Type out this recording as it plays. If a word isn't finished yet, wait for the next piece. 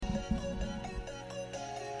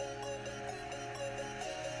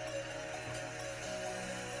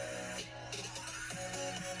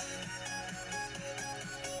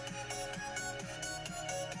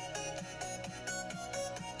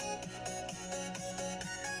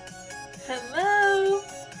Hello,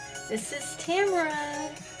 this is Tamara,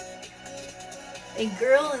 a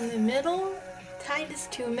girl in the middle, Titus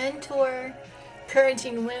 2 mentor,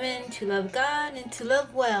 encouraging women to love God and to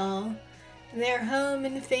love well in their home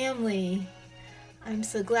and family. I'm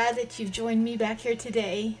so glad that you've joined me back here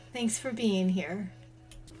today. Thanks for being here.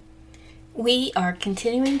 We are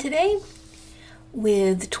continuing today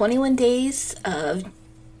with 21 days of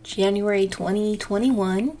January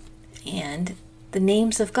 2021 and the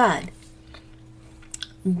names of God.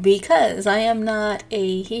 Because I am not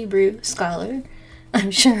a Hebrew scholar,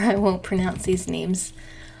 I'm sure I won't pronounce these names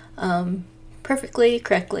perfectly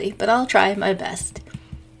correctly, but I'll try my best.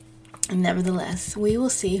 And nevertheless, we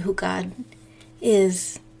will see who God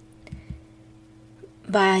is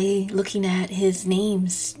by looking at his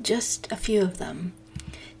names, just a few of them.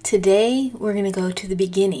 Today, we're going to go to the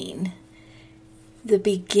beginning. The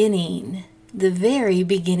very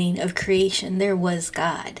beginning of creation, there was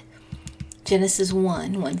God. Genesis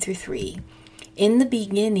 1 through 3. In the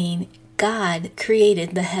beginning, God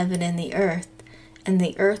created the heaven and the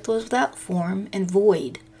earth was without form and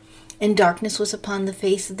void, and darkness was upon the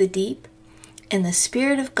face of the deep, and the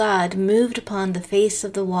Spirit of God moved upon the face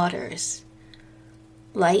of the waters.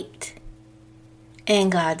 Light.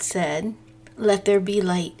 And God said, "Let there be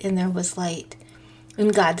light," and there was light.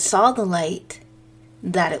 And God saw the light,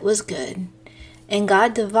 that it was good. And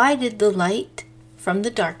God divided the light from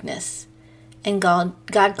the darkness. And God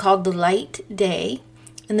called the light day,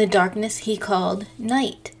 and the darkness he called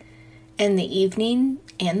night. And the evening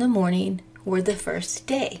and the morning were the first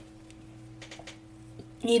day.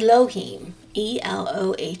 Elohim,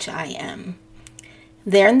 Elohim.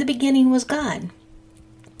 There in the beginning was God,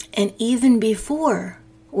 and even before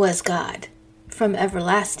was God, from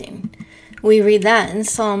everlasting. We read that in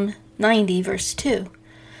Psalm 90, verse 2.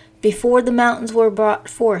 Before the mountains were brought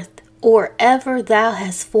forth, or ever thou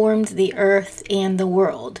hast formed the earth and the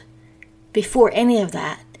world. Before any of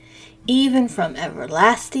that, even from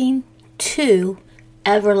everlasting to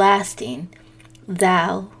everlasting,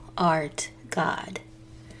 thou art God.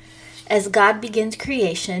 As God begins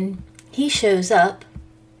creation, he shows up,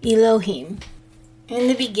 Elohim. In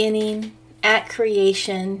the beginning, at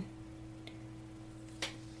creation,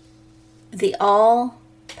 the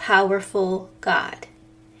all-powerful God.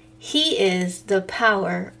 He is the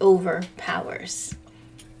power over powers.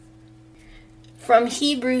 From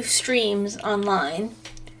Hebrew Streams Online,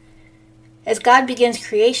 as God begins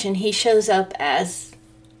creation, he shows up as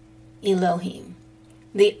Elohim,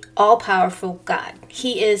 the all-powerful God.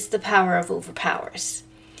 He is the power of overpowers.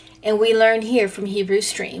 And we learn here from Hebrew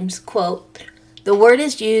Streams, quote, "The word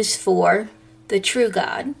is used for the true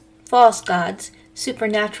God, false gods,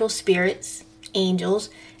 supernatural spirits,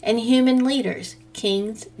 angels, and human leaders,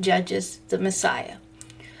 kings, judges, the Messiah.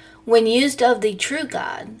 When used of the true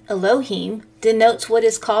God, Elohim denotes what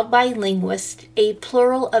is called by linguists a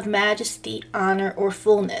plural of majesty, honor, or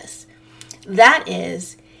fullness. That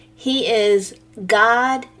is, he is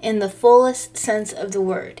God in the fullest sense of the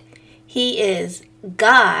word. He is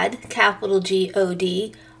God, capital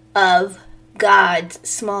G-O-D, of God's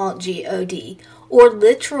small g-O-D, or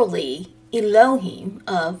literally Elohim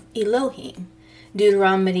of Elohim.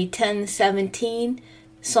 Deuteronomy 10:17,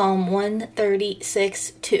 Psalm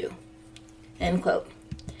 136:2. End quote.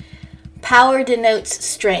 Power denotes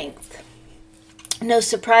strength. No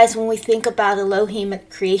surprise when we think about Elohim at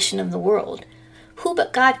the creation of the world. Who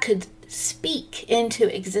but God could speak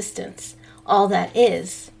into existence all that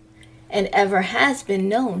is and ever has been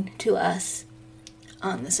known to us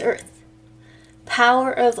on this earth?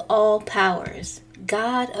 Power of all powers,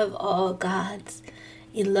 God of all gods,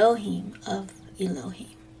 Elohim of Elohim.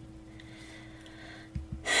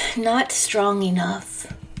 Not strong enough.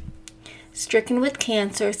 Stricken with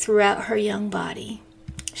cancer throughout her young body.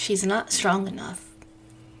 She's not strong enough.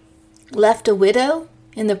 Left a widow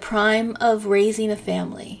in the prime of raising a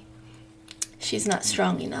family. She's not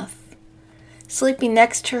strong enough. Sleeping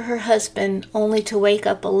next to her husband only to wake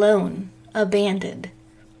up alone, abandoned.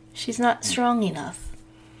 She's not strong enough.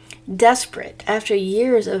 Desperate after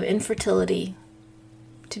years of infertility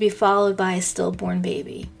to be followed by a stillborn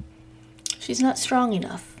baby. She's not strong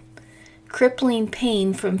enough. Crippling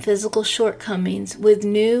pain from physical shortcomings with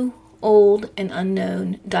new, old, and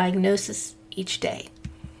unknown diagnosis each day.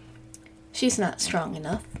 She's not strong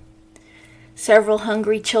enough. Several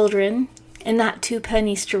hungry children and not 2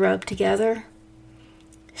 pennies to rub together.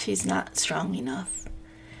 She's not strong enough.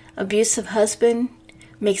 Abusive husband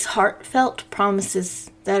makes heartfelt promises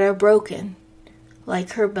that are broken,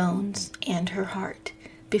 like her bones and her heart,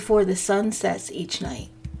 before the sun sets each night.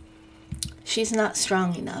 She's not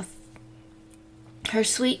strong enough. Her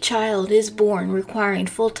sweet child is born requiring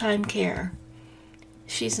full-time care.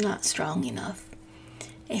 She's not strong enough.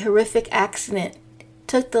 A horrific accident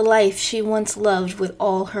took the life she once loved with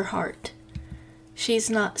all her heart. She's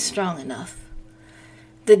not strong enough.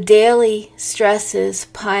 The daily stresses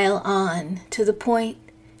pile on to the point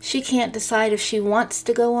she can't decide if she wants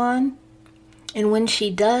to go on, and when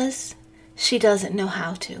she does, she doesn't know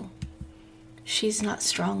how to. She's not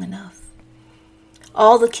strong enough.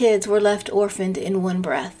 All the kids were left orphaned in one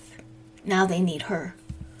breath. Now they need her.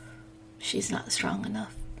 She's not strong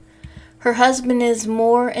enough. Her husband is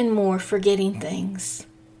more and more forgetting things.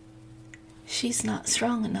 She's not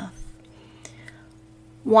strong enough.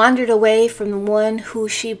 Wandered away from the one who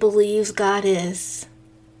she believes God is.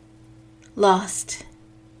 Lost.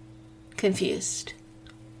 Confused.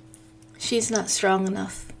 She's not strong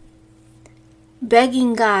enough.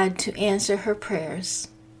 Begging God to answer her prayers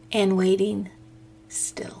and waiting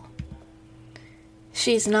still.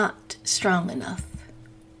 She's not strong enough.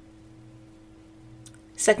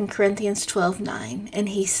 2 Corinthians 12:9, and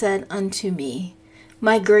he said unto me,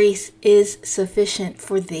 My grace is sufficient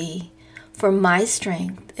for thee, for my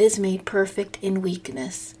strength is made perfect in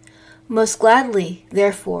weakness. Most gladly,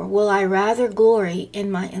 therefore, will I rather glory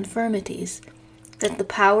in my infirmities, that the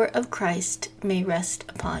power of Christ may rest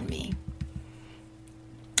upon me.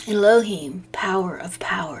 Elohim, power of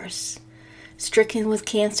powers, stricken with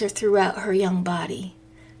cancer throughout her young body.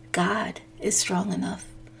 God is strong enough.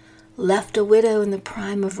 Left a widow in the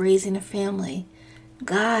prime of raising a family.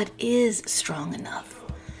 God is strong enough.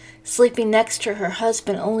 Sleeping next to her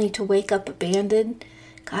husband only to wake up abandoned.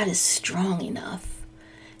 God is strong enough.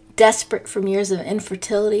 Desperate from years of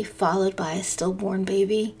infertility followed by a stillborn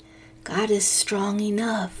baby. God is strong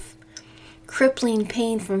enough. Crippling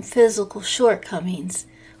pain from physical shortcomings,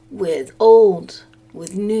 with old,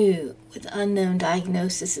 with new, with unknown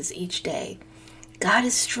diagnoses each day. God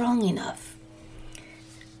is strong enough.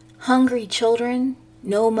 Hungry children,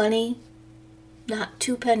 no money, not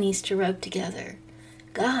 2 pennies to rub together.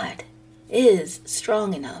 God is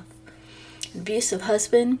strong enough. Abusive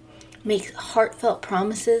husband makes heartfelt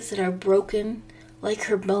promises that are broken like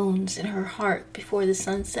her bones in her heart before the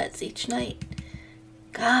sun sets each night.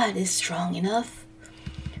 God is strong enough.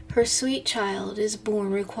 Her sweet child is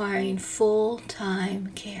born requiring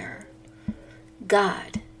full-time care.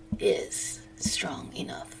 God is strong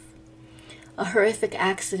enough. A horrific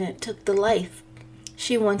accident took the life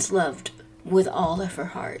she once loved with all of her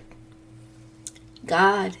heart.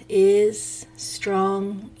 God is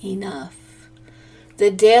strong enough.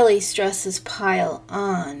 The daily stresses pile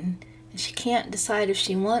on, and she can't decide if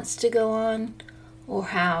she wants to go on or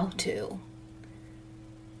how to.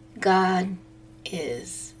 God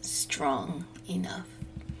is strong enough.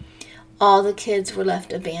 All the kids were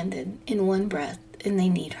left abandoned in one breath, and they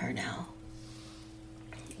need her now.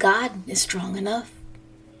 God is strong enough.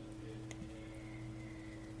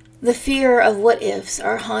 The fear of what ifs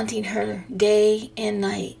are haunting her day and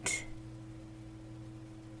night.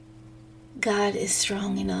 God is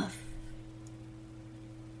strong enough.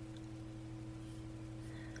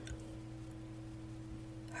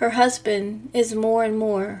 Her husband is more and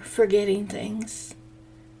more forgetting things.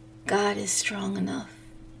 God is strong enough.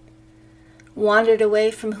 Wandered away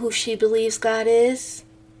from who she believes God is.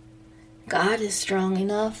 God is strong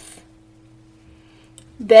enough.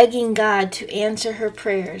 Begging God to answer her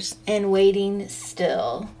prayers and waiting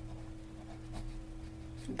still.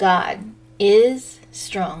 God is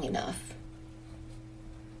strong enough.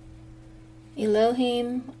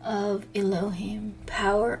 Elohim of Elohim,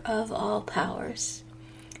 power of all powers,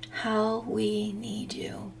 how we need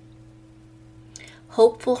you.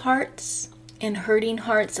 Hopeful hearts and hurting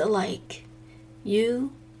hearts alike,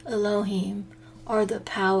 you, Elohim, are the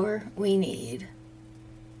power we need.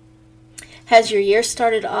 Has your year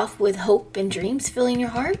started off with hope and dreams filling your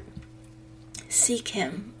heart? Seek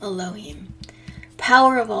him, Elohim,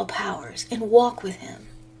 power of all powers, and walk with him.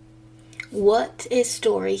 What a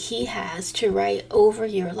story he has to write over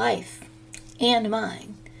your life and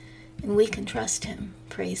mine, and we can trust him.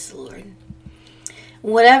 Praise the Lord.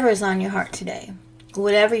 Whatever is on your heart today,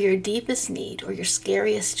 whatever your deepest need or your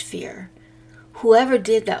scariest fear, whoever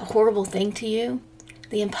did that horrible thing to you,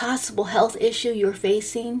 the impossible health issue you're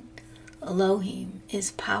facing, Elohim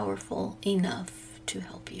is powerful enough to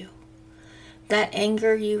help you. That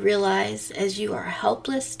anger you realize as you are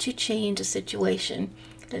helpless to change a situation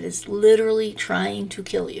that is literally trying to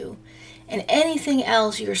kill you, and anything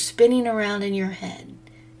else you're spinning around in your head,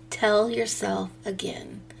 tell yourself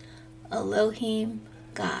again, Elohim,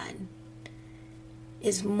 God,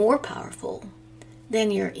 is more powerful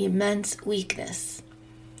than your immense weakness.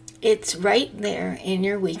 It's right there in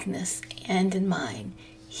your weakness and in mine.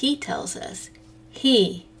 He tells us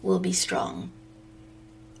he will be strong.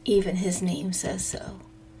 Even his name says so.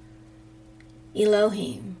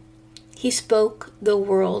 Elohim. He spoke the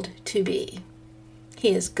world to be. He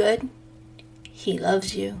is good. He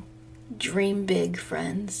loves you. Dream big,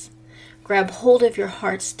 friends. Grab hold of your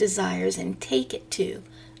heart's desires and take it to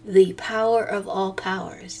the power of all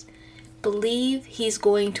powers. Believe he's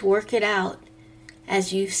going to work it out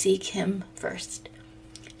as you seek him first.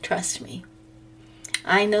 Trust me.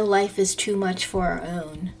 I know life is too much for our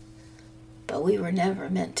own, but we were never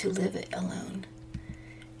meant to live it alone.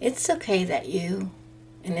 It's okay that you,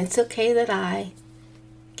 and it's okay that I,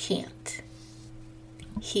 can't.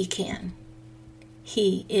 He can.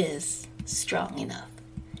 He is strong enough.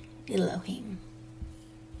 Elohim.